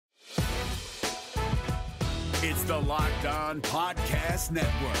It's the Locked On Podcast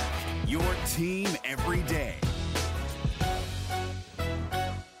Network, your team every day.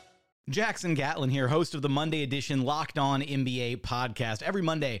 Jackson Gatlin here, host of the Monday edition Locked On NBA podcast. Every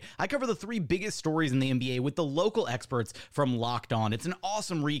Monday, I cover the three biggest stories in the NBA with the local experts from Locked On. It's an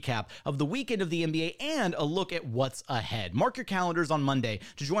awesome recap of the weekend of the NBA and a look at what's ahead. Mark your calendars on Monday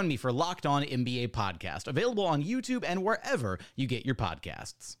to join me for Locked On NBA podcast, available on YouTube and wherever you get your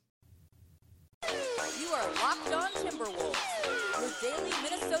podcasts. You are Locked On Timberwolves, your daily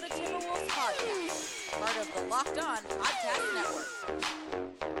Minnesota Timberwolves podcast, part of the Locked On Podcast Network.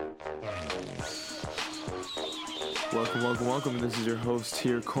 Welcome. This is your host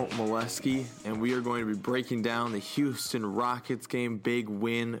here, Colt Molesky, and we are going to be breaking down the Houston Rockets game. Big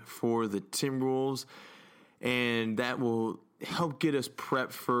win for the Timberwolves, and that will help get us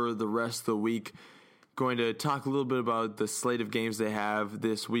prepped for the rest of the week. Going to talk a little bit about the slate of games they have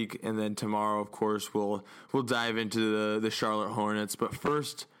this week, and then tomorrow, of course, we'll dive into the Charlotte Hornets. But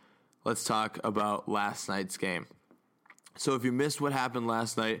first, let's talk about last night's game. So if you missed what happened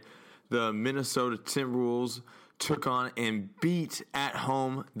last night, the Minnesota Timberwolves took on and beat at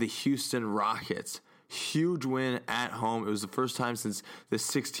home the Houston Rockets. Huge win at home. It was the first time since the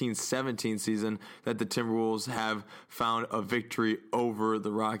 16-17 season that the Timberwolves have found a victory over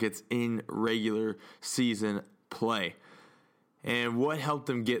the Rockets in regular season play. And what helped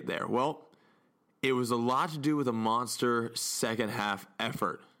them get there? Well, it was a lot to do with a monster second half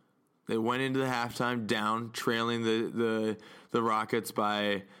effort. They went into the halftime down, trailing the Rockets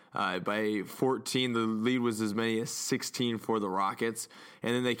by 14. The lead was as many as 16 for the Rockets.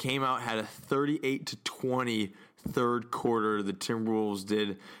 And then they came out, had a 38-20 third quarter, the Timberwolves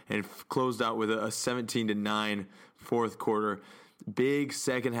did, and closed out with a 17-9 fourth quarter. Big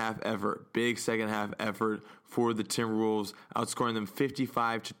second half effort for the Timberwolves, outscoring them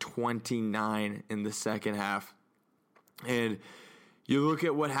 55-29 in the second half. And you look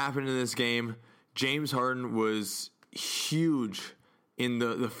at what happened in this game. James Harden was huge in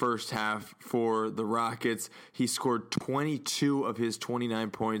the first half for the Rockets. He scored 22 of his 29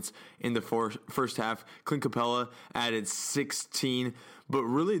 points in the first half. Clint Capella added 16. But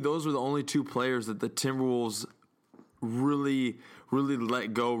really, those were the only two players that the Timberwolves really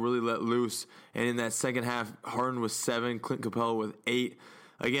let go, really let loose. And in that second half, Harden was 7, Clint Capella with 8.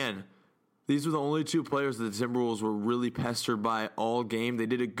 Again, these were the only two players that the Timberwolves were really pestered by all game. They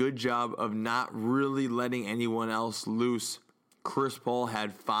did a good job of not really letting anyone else loose. Chris Paul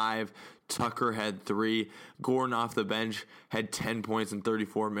had 5. Tucker had 3. Gordon off the bench had 10 points in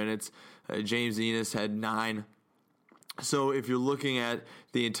 34 minutes. James Ennis had 9. So if you're looking at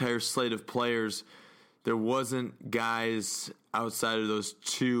the entire slate of players, there wasn't guys outside of those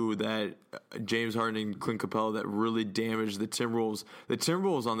two, that James Harden and Clint Capella, that really damaged the Timberwolves. The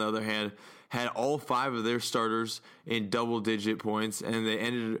Timberwolves, on the other hand, had all 5 of their starters in double-digit points, and they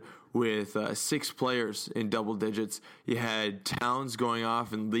ended with 6 players in double digits. You had Towns going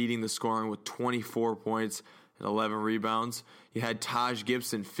off and leading the scoring with 24 points and 11 rebounds. You had Taj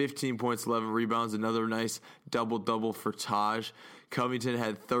Gibson, 15 points, 11 rebounds, another nice double-double for Taj. Covington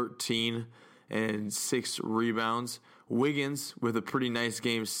had 13 and 6 rebounds. Wiggins with a pretty nice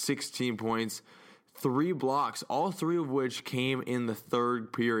game, 16 points, 3 blocks, all 3 of which came in the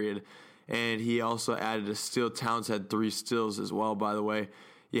third period. And he also added a steal. Towns had 3 steals as well, by the way.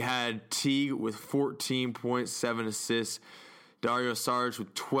 You had Teague with 14 points, 7 assists. Dario Saric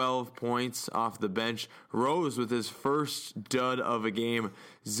with 12 points off the bench. Rose with his first dud of a game,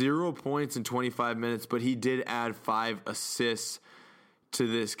 0 points in 25 minutes, but he did add 5 assists to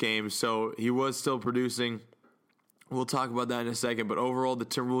this game. So he was still producing. We'll talk about that in a second. But overall, the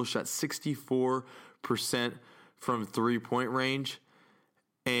Timberwolves shot 64% from three-point range,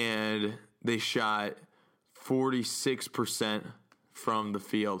 and they shot 46% from the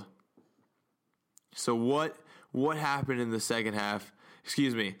field. So what happened in the second half?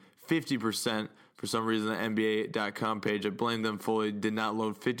 50%. For some reason, the NBA.com page, I blame them fully, did not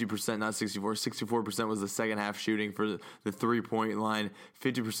load 50%, not 64. 64% was the second half shooting for the three-point line.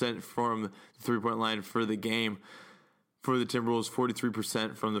 50% from the three-point line for the game. For the Timberwolves,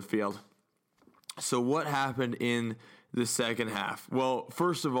 43% from the field. So what happened in the second half? Well,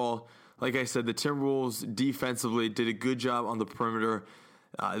 first of all, like I said, the Timberwolves defensively did a good job on the perimeter.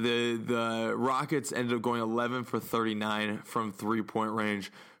 The Rockets ended up going 11 for 39 from three-point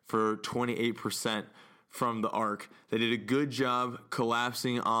range for 28% from the arc. They did a good job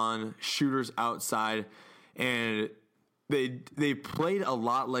collapsing on shooters outside, and they played a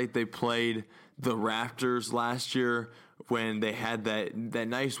lot like they played the Raptors last year when they had that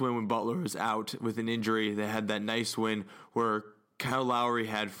nice win when Butler was out with an injury. They had that nice win where Kyle Lowry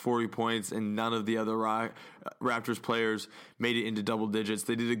had 40 points, and none of the other Raptors players made it into double digits.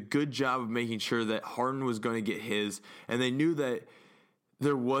 They did a good job of making sure that Harden was going to get his, and they knew that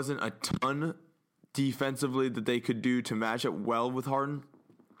there wasn't a ton defensively that they could do to match up well with Harden.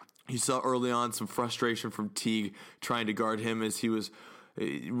 You saw early on some frustration from Teague trying to guard him as he was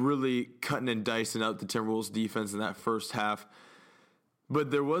really cutting and dicing out the Timberwolves defense in that first half.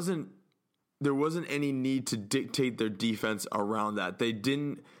 But there wasn't any need to dictate their defense around that. They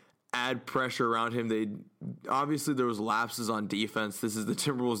didn't add pressure around him. Obviously there was lapses on defense. This is the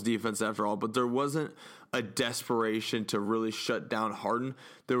Timberwolves defense after all, but there wasn't a desperation to really shut down Harden.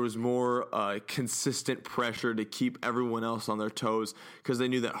 There was more consistent pressure to keep everyone else on their toes because they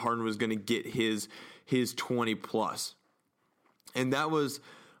knew that Harden was going to get his 20 plus. And that was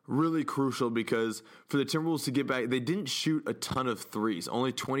really crucial because for the Timberwolves to get back, they didn't shoot a ton of threes,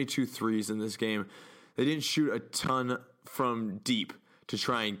 only 22 threes in this game. They didn't shoot a ton from deep to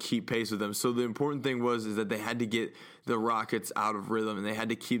try and keep pace with them. So the important thing is that they had to get the Rockets out of rhythm, and they had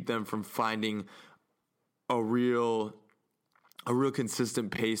to keep them from finding a real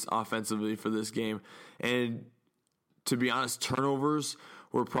consistent pace offensively for this game. And to be honest, turnovers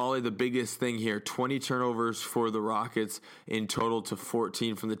were probably the biggest thing here. 20 turnovers for the Rockets in total to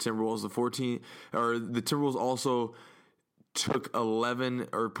 14 from the Timberwolves. The Timberwolves also took 11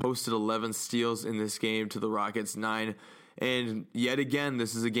 or posted 11 steals in this game to the Rockets 9. And yet again,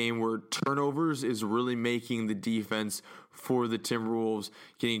 this is a game where turnovers is really making the defense for the Timberwolves,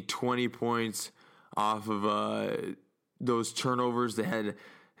 getting 20 points off of those turnovers. They had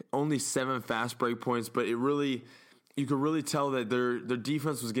only 7 fast break points, but you could really tell that their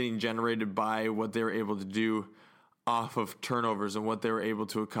defense was getting generated by what they were able to do off of turnovers and what they were able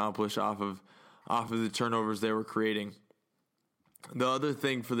to accomplish off of the turnovers they were creating. The other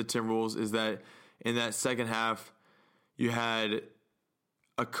thing for the Timberwolves is that in that second half, you had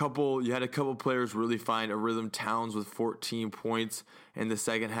a couple players really find a rhythm. Towns with 14 points in the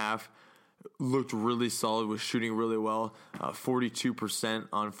second half looked really solid, was shooting really well, 42%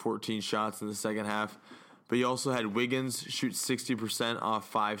 on 14 shots in the second half. But you also had Wiggins shoot 60% off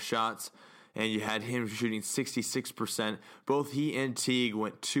 5 shots, and you had him shooting 66%. Both he and Teague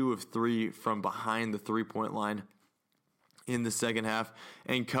went 2 of 3 from behind the three-point line in the second half,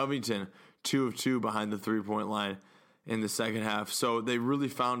 and Covington 2 of 2 behind the three-point line in the second half. So they really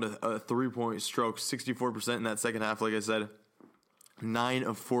found a three-point stroke, 64% in that second half, like I said. 9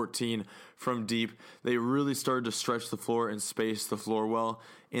 of 14 from deep. They really started to stretch the floor and space the floor well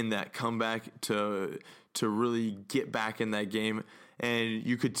in that comeback to really get back in that game. And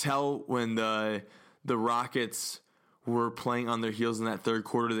you could tell when the Rockets were playing on their heels in that third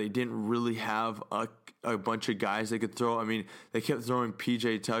quarter, they didn't really have a bunch of guys they could throw. I mean, they kept throwing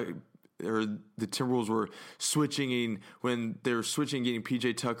PJ Tucker, or the Timberwolves were switching when they were switching, getting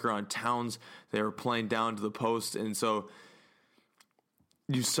PJ Tucker on Towns. They were playing down to the post, and so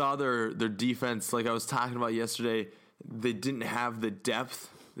you saw their defense, like I was talking about yesterday. They didn't have the depth.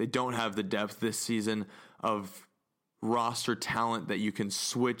 They don't have the depth this season of roster talent that you can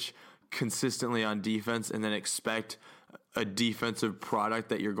switch consistently on defense and then expect a defensive product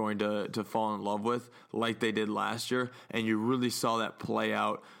that you're going to fall in love with like they did last year. And you really saw that play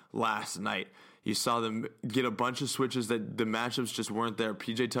out last night. You saw them get a bunch of switches that the matchups just weren't there.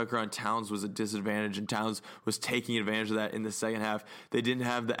 PJ Tucker on Towns was a disadvantage, and Towns was taking advantage of that in the second half. They didn't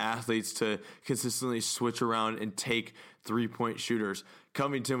have the athletes to consistently switch around and take three-point shooters.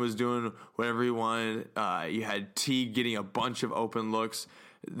 Covington was doing whatever he wanted. You had Teague getting a bunch of open looks.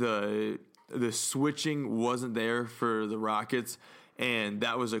 The switching wasn't there for the Rockets, and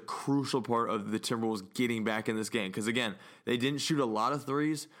that was a crucial part of the Timberwolves getting back in this game. Because, again, they didn't shoot a lot of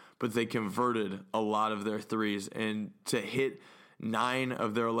threes, but they converted a lot of their threes. And to hit 9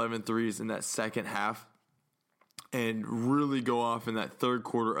 of their 11 threes in that second half and really go off in that third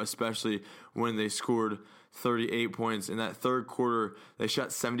quarter, especially when they scored 38 points. In that third quarter, they shot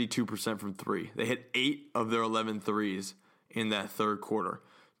 72% from 3. They hit 8 of their 11 threes in that third quarter.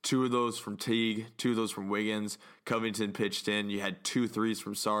 2 of those from Teague, 2 of those from Wiggins. Covington pitched in. You had 2 threes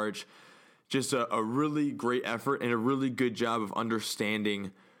from Sarge. Just a really great effort and a really good job of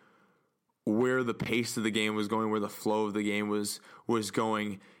understanding where the pace of the game was going, where the flow of the game was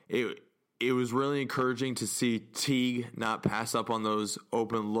going. It was really encouraging to see Teague not pass up on those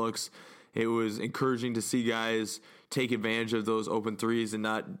open looks. It was encouraging to see guys take advantage of those open threes and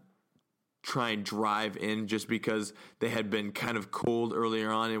not try and drive in just because they had been kind of cold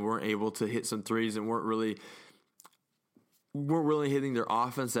earlier on and weren't able to hit some threes and weren't really hitting their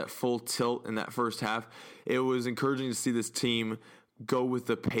offense at full tilt in that first half. It was encouraging to see this team go with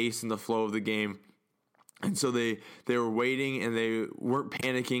the pace and the flow of the game And so they were waiting, and they weren't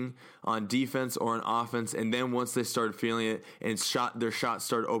panicking on defense or on offense. And then once they started feeling it and their shots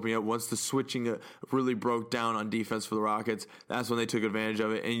started opening up, once the switching really broke down on defense for the Rockets, that's when they took advantage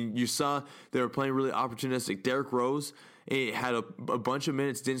of it. And you saw they were playing really opportunistic. Derrick Rose had a bunch of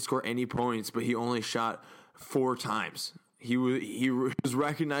minutes, didn't score any points, but he only shot 4 times. He was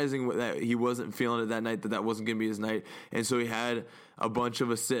recognizing that he wasn't feeling it that night, that wasn't going to be his night. And so he had a bunch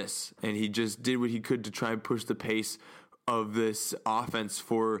of assists, and he just did what he could to try and push the pace of this offense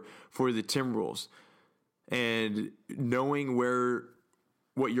for the Timberwolves. And knowing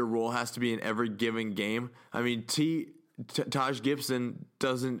what your role has to be in every given game. I mean, Taj Gibson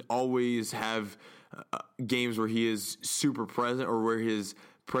doesn't always have games where he is super present or where his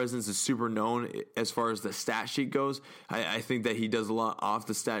presence is super known as far as the stat sheet goes. I think that he does a lot off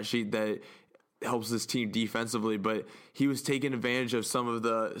the stat sheet that helps this team defensively, but he was taking advantage of some of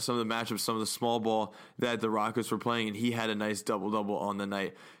the matchups, some of the small ball that the Rockets were playing, and he had a nice double-double on the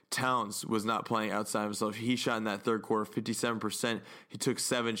night. Towns was not playing outside of himself. He shot in that third quarter 57%. He took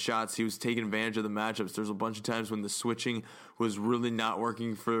 7 shots. He was taking advantage of the matchups. There's a bunch of times when the switching was really not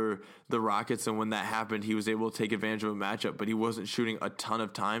working for the Rockets, and when that happened, he was able to take advantage of a matchup, but he wasn't shooting a ton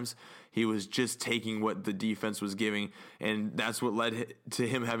of times. He was just taking what the defense was giving, and that's what led to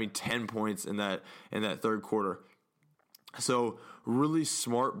him having 10 points in that third quarter. So really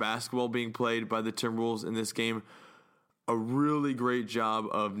smart basketball being played by the Timberwolves in this game. A really great job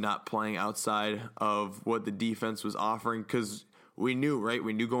of not playing outside of what the defense was offering, because we knew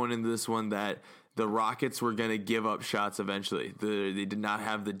going into this one that the Rockets were going to give up shots eventually. They did not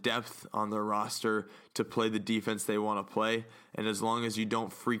have the depth on their roster to play the defense they want to play, and as long as you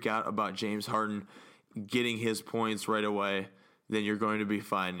don't freak out about James Harden getting his points right away, then you're going to be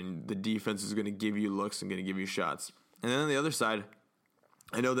fine, and the defense is going to give you looks and going to give you shots. And then on the other side,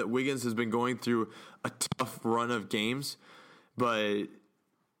 I know that Wiggins has been going through a tough run of games, but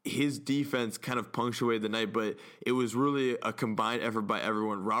his defense kind of punctuated the night, but it was really a combined effort by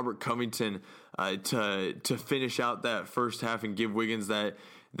everyone. Robert Covington to finish out that first half and give Wiggins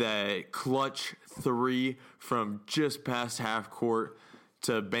that clutch 3 from just past half court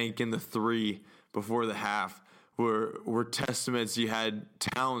to bank in the 3 before the half were testaments. You had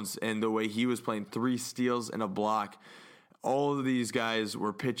Towns and the way he was playing, 3 steals and a block. All of these guys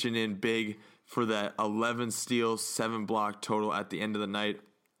were pitching in big for that 11 steals, 7 block total at the end of the night.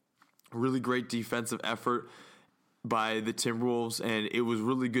 Really great defensive effort by the Timberwolves, and it was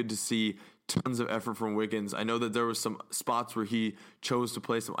really good to see tons of effort from Wiggins. I know that there was some spots where he chose to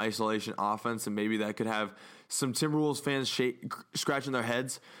play some isolation offense, and maybe that could have some Timberwolves fans scratching their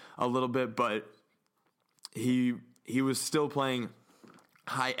heads a little bit, but he was still playing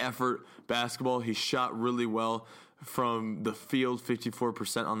high effort basketball. He shot really well from the field,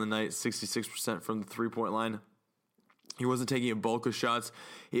 54% on the night, 66% from the 3-point line. He wasn't taking a bulk of shots.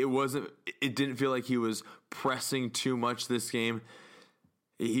 It didn't feel like he was pressing too much this game.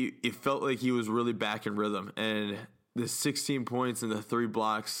 It felt like he was really back in rhythm, and the 16 points and the 3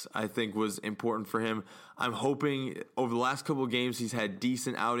 blocks I think was important for him. I'm hoping over the last couple of games he's had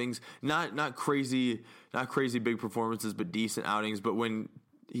decent outings, not crazy big performances, but decent outings. But when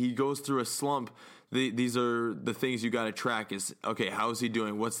he goes through a slump, these are the things you got to track is, okay, how is he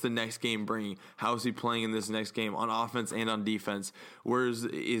doing? What's the next game bringing? How is he playing in this next game on offense and on defense?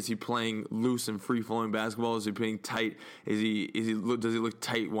 Is he playing loose and free-flowing basketball? Is he playing tight? Does he look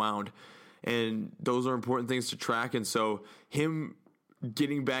tight wound? And those are important things to track. And so him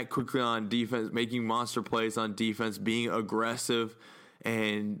getting back quickly on defense, making monster plays on defense, being aggressive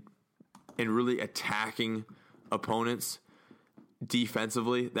and really attacking opponents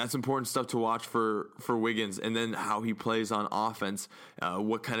defensively, that's important stuff to watch for Wiggins. And then how he plays on offense,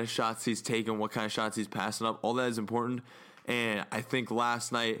 what kind of shots he's taking, what kind of shots he's passing up, all that is important. And I think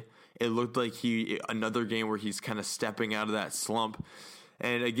last night it looked like another game where he's kind of stepping out of that slump.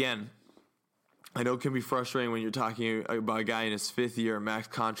 And again, I know it can be frustrating when you're talking about a guy in his 5th year, a max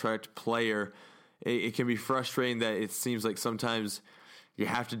contract player. It can be frustrating that it seems like sometimes you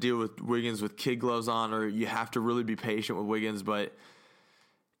have to deal with Wiggins with kid gloves on, or you have to really be patient with Wiggins. But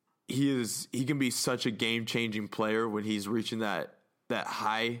he can be such a game-changing player when he's reaching that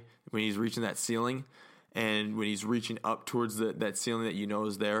high, when he's reaching that ceiling, and when he's reaching up towards that ceiling that you know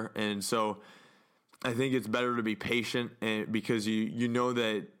is there. And so I think it's better to be patient, and because you know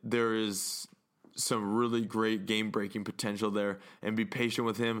that there is some really great game-breaking potential there, and be patient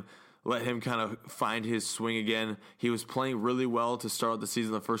with him. let him kind of find his swing again. He was playing really well to start the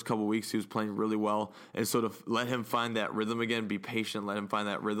season. The first couple weeks, he was playing really well. And so to let him find that rhythm again, be patient, let him find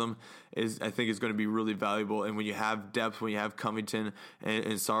that rhythm, I think is going to be really valuable. And when you have depth, when you have Covington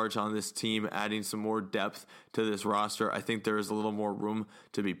and Sarge on this team, adding some more depth to this roster, I think there is a little more room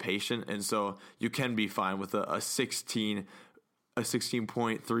to be patient. And so you can be fine with a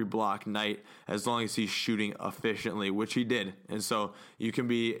 16.3 block night as long as he's shooting efficiently, which he did. And so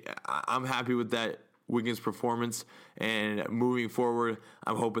I'm happy with that Wiggins performance, and moving forward,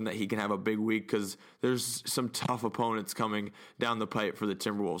 I'm hoping that he can have a big week because there's some tough opponents coming down the pipe for the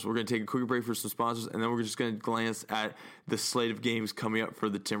Timberwolves. We're going to take a quick break for some sponsors, and then we're just going to glance at the slate of games coming up for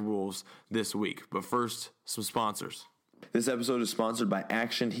the Timberwolves this week. But first, some sponsors. This episode is sponsored by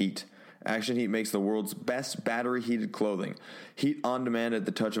Action Heat. Action Heat makes the world's best battery-heated clothing. Heat on demand at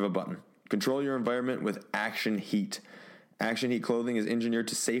the touch of a button. Control your environment with Action Heat. Action Heat clothing is engineered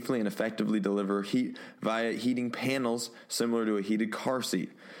to safely and effectively deliver heat via heating panels similar to a heated car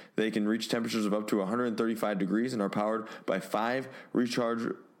seat. They can reach temperatures of up to 135 degrees and are powered by 5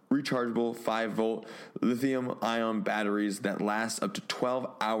 rechargeable 5-volt lithium-ion batteries that last up to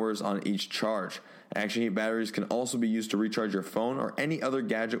 12 hours on each charge. Action Heat batteries can also be used to recharge your phone or any other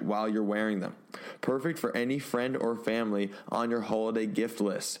gadget while you're wearing them. Perfect for any friend or family on your holiday gift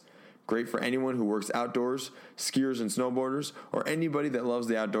list. Great for anyone who works outdoors, skiers and snowboarders, or anybody that loves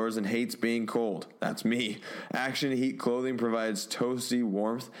the outdoors and hates being cold. That's me. Action Heat clothing provides toasty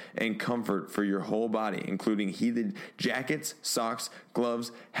warmth and comfort for your whole body, including heated jackets, socks,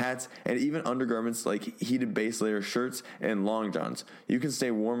 gloves, hats, and even undergarments like heated base layer shirts and long johns. You can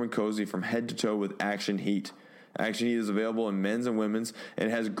stay warm and cozy from head to toe with Action Heat. Action Heat is available in men's and women's and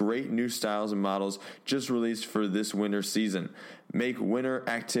has great new styles and models just released for this winter season. Make winter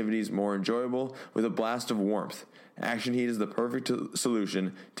activities more enjoyable with a blast of warmth. Action Heat is the perfect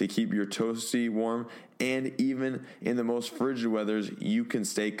solution to keep your toasty warm, and even in the most frigid weathers, you can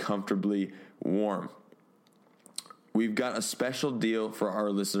stay comfortably warm. We've got a special deal for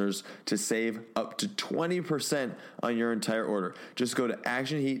our listeners to save up to 20% on your entire order. Just go to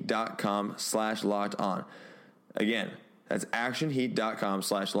actionheat.com/lockedon. Again, that's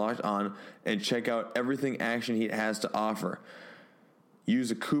actionheat.com/lockedon and check out everything Action Heat has to offer. Use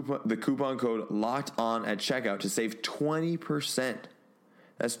the coupon code LOCKEDON at checkout to save 20%.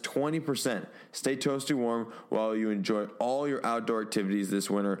 That's 20%. Stay toasty warm while you enjoy all your outdoor activities this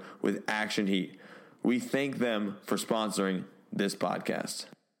winter with Action Heat. We thank them for sponsoring this podcast.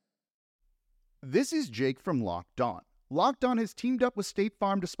 This is Jake from Locked On. Locked On has teamed up with State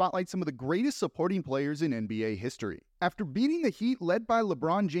Farm to spotlight some of the greatest supporting players in NBA history. After beating the Heat led by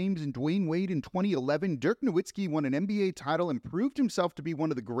LeBron James and Dwayne Wade in 2011, Dirk Nowitzki won an NBA title and proved himself to be one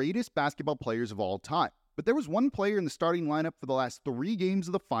of the greatest basketball players of all time. But there was one player in the starting lineup for the last 3 games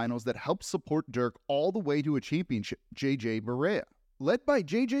of the finals that helped support Dirk all the way to a championship, JJ Barea. Led by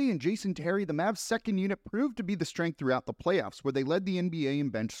JJ and Jason Terry, the Mavs' second unit proved to be the strength throughout the playoffs, where they led the NBA in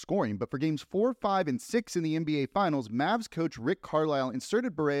bench scoring. But for games 4, 5, and 6 in the NBA Finals, Mavs coach Rick Carlisle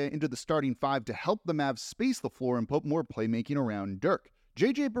inserted Barea into the starting 5 to help the Mavs space the floor and put more playmaking around Dirk.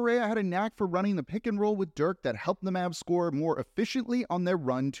 JJ Barea had a knack for running the pick and roll with Dirk that helped the Mavs score more efficiently on their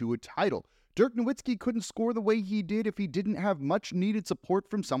run to a title. Dirk Nowitzki couldn't score the way he did if he didn't have much needed support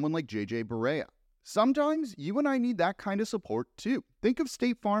from someone like JJ Barea. Sometimes you and I need that kind of support too. Think of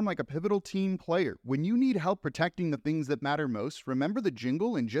State Farm like a pivotal team player. When you need help protecting the things that matter most, remember the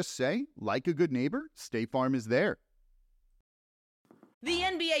jingle and just say, like a good neighbor, State Farm is there. The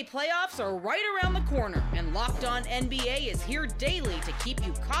NBA playoffs are right around the corner, and Locked On NBA is here daily to keep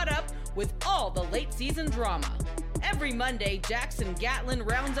you caught up with all the late season drama. Every Monday, Jackson Gatlin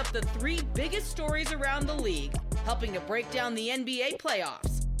rounds up the 3 biggest stories around the league, helping to break down the NBA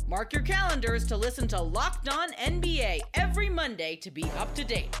playoffs. Mark your calendars to listen to Locked On NBA every Monday to be up to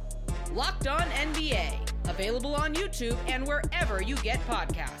date. Locked On NBA, available on YouTube and wherever you get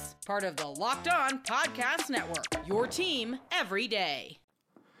podcasts. Part of the Locked On Podcast Network, your team every day.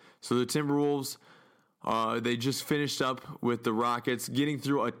 So the Timberwolves, they just finished up with the Rockets, getting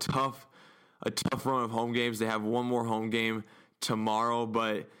through a tough run of home games. They have one more home game tomorrow,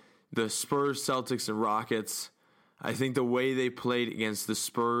 but the Spurs, Celtics, and Rockets, I think the way they played against the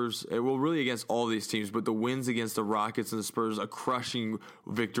Spurs, well, really against all these teams, but the wins against the Rockets and the Spurs, a crushing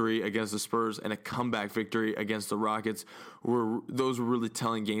victory against the Spurs and a comeback victory against the Rockets, those were really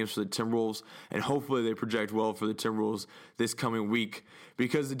telling games for the Timberwolves, and hopefully they project well for the Timberwolves this coming week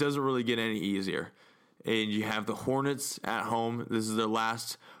because it doesn't really get any easier. And you have the Hornets at home. This is their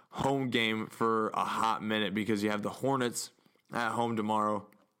last home game for a hot minute because you have the Hornets at home tomorrow.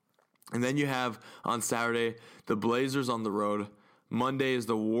 And then you have, on Saturday, the Blazers on the road. Monday is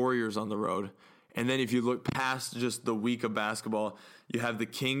the Warriors on the road. And then if you look past just the week of basketball, you have the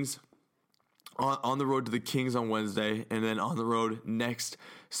Kings on the road to the Kings on Wednesday, and then on the road next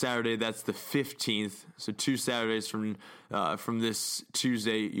Saturday. That's the 15th. So 2 Saturdays from this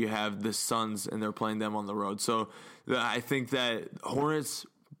Tuesday, you have the Suns, and they're playing them on the road. So I think that Hornets,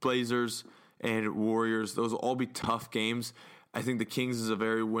 Blazers, and Warriors, those will all be tough games. I think the Kings is a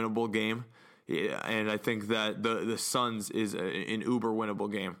very winnable game, and I think that the Suns is an uber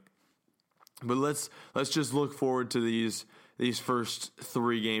winnable game. But let's just look forward to these first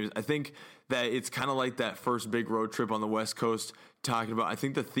 3 games. I think that it's kind of like that first big road trip on the West Coast talking about. I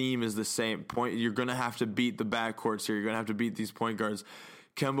think the theme is the same. You're going to have to beat the backcourts here. You're going to have to beat these point guards.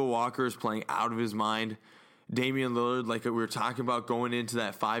 Kemba Walker is playing out of his mind. Damian Lillard, like we were talking about going into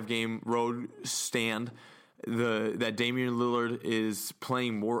that 5-game road stand, that Damian Lillard is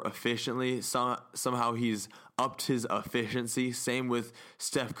playing more efficiently. Somehow he's upped his efficiency. Same with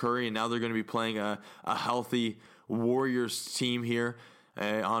Steph Curry, and now they're going to be playing a healthy Warriors team here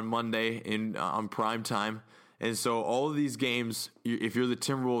on Monday on prime time. And so all of these games, if you're the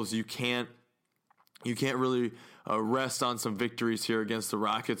Timberwolves, you can't really rest on some victories here against the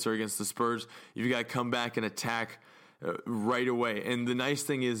Rockets or against the Spurs. You've got to come back and attack right away. And the nice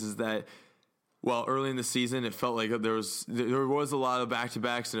thing is that, well, early in the season, it felt like there was a lot of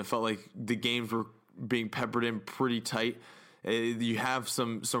back-to-backs, and it felt like the games were being peppered in pretty tight. You have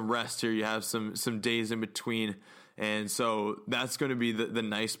some rest here. You have some days in between. And so that's going to be the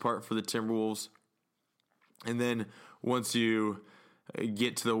nice part for the Timberwolves. And then once you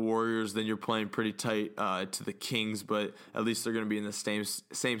get to the Warriors, then you're playing pretty tight to the Kings, but at least they're going to be in the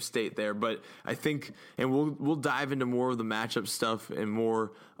same state there. But I think, and we'll dive into more of the matchup stuff and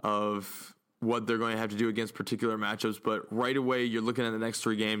more of what they're going to have to do against particular matchups. But right away, you're looking at the next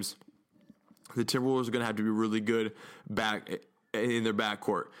 3 games. The Timberwolves are going to have to be really good back in their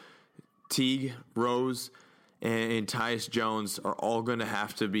backcourt. Teague, Rose, and Tyus Jones are all going to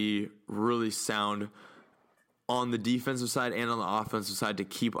have to be really sound on the defensive side and on the offensive side to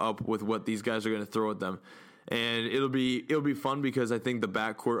keep up with what these guys are going to throw at them. And it'll be fun because I think the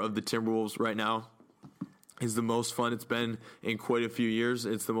backcourt of the Timberwolves right now is the most fun it's been in quite a few years.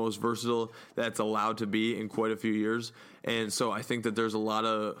 It's the most versatile that's allowed to be in quite a few years. And so I think that there's a lot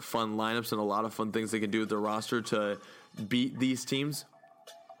of fun lineups and a lot of fun things they can do with their roster to beat these teams.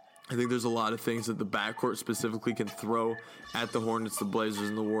 I think there's a lot of things that the backcourt specifically can throw at the Hornets, the Blazers,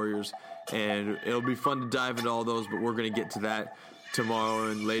 and the Warriors. And it'll be fun to dive into all those, but we're going to get to that tomorrow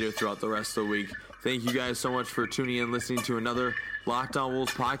and later throughout the rest of the week. Thank you guys so much for tuning in, listening to another Locked On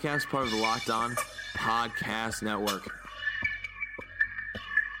Wolves podcast, part of the Locked On Podcast Network.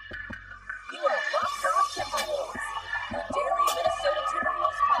 You are Locked On Timberwolves, your daily Minnesota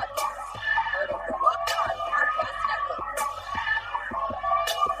Timberwolves podcast, part of the Locked On Podcast Network.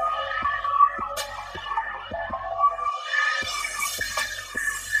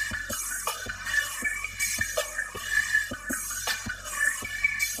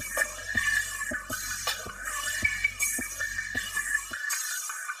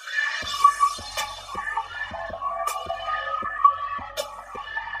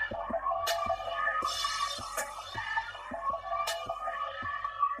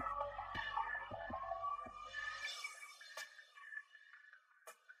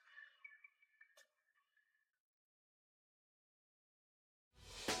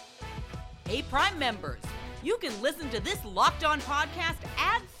 Hey, Prime members, you can listen to this Locked On podcast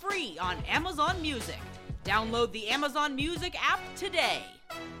ad-free on Amazon Music. Download the Amazon Music app today.